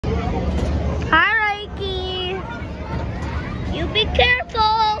Be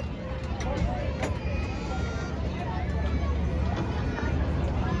careful.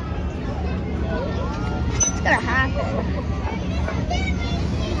 What's gonna happen?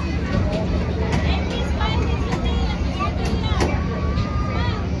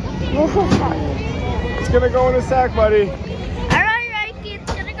 It's gonna go in a sack, buddy. Alright, Reiki,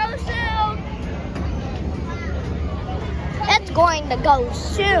 it's gonna go soon. It's going to go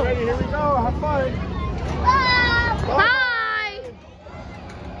soon. Ready, here we go. Have fun. Bye.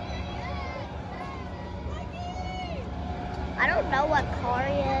 I don't know what car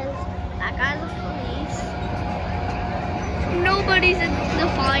he is. That guy's a police. Nobody's in the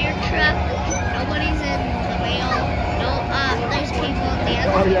fire truck. Nobody's in the mail. No, there's people in the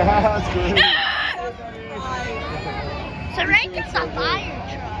other. Oh yeah, that's good. So Reiki's a fire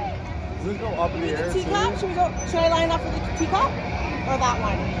truck. Does this go up in the air? Teacup? Should I line up for the teacup? Or that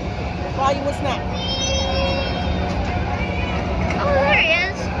one? While you what's next? Oh, there he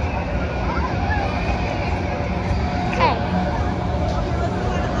is. Okay.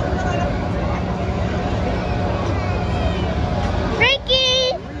 Reiki!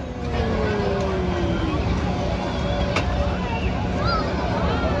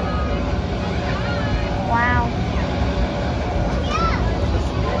 Wow.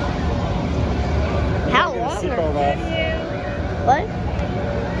 How long See are all that. What?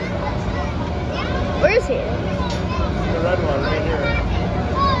 Where is he? The red one right here.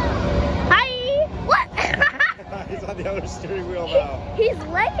 Hi! What? He's on the other steering wheel now. He's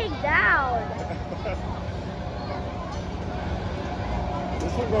laying down.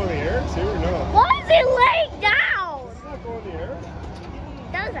 This one go in the air too, or no? Why is he laying down? Does this not go in the air?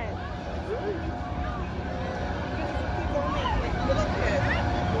 Doesn't. Really?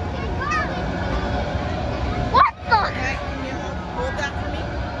 What the? Okay, can you hold that for me?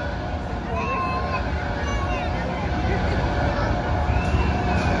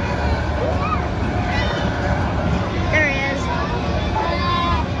 There he is.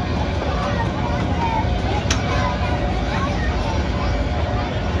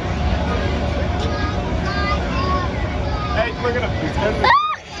 Hey, look at him. He's heading.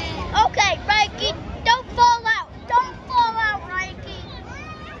 Ah! Okay, Reiki, don't fall out. Don't fall out, Reiki.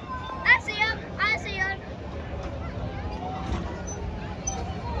 I see him. I see him.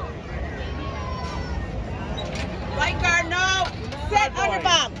 Right guard, no! Sit on your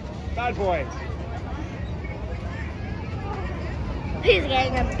bum. Bad boy. He's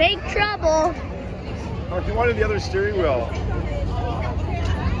getting in big trouble. Oh, if you wanted the other steering wheel.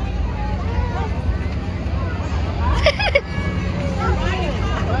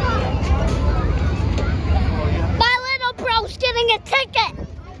 My little bro's getting a ticket.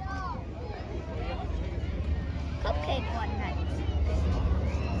 Cupcake one night.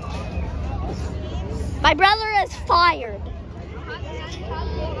 My brother is fired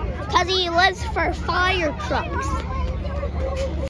because he lives for fire trucks.